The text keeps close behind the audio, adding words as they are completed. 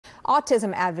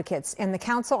Autism advocates and the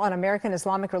Council on American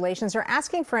Islamic Relations are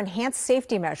asking for enhanced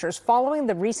safety measures following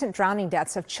the recent drowning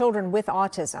deaths of children with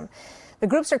autism. The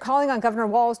groups are calling on Governor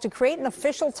Walz to create an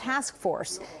official task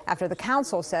force after the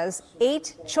council says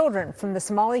 8 children from the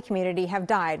Somali community have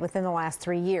died within the last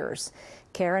 3 years.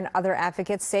 CAIR and other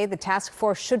advocates say the task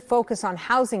force should focus on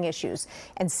housing issues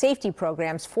and safety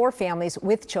programs for families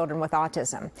with children with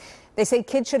autism. They say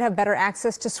kids should have better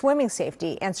access to swimming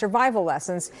safety and survival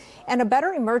lessons and a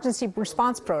better emergency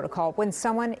response protocol when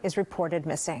someone is reported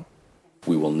missing.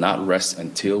 We will not rest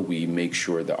until we make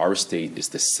sure that our state is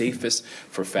the safest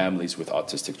for families with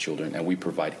autistic children, and we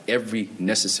provide every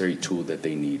necessary tool that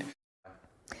they need.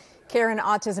 CAIR and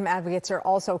autism advocates are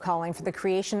also calling for the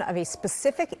creation of a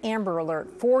specific Amber Alert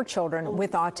for children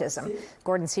with autism.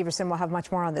 Gordon Severson will have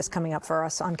much more on this coming up for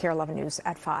us on CAIR 11 News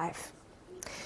at 5.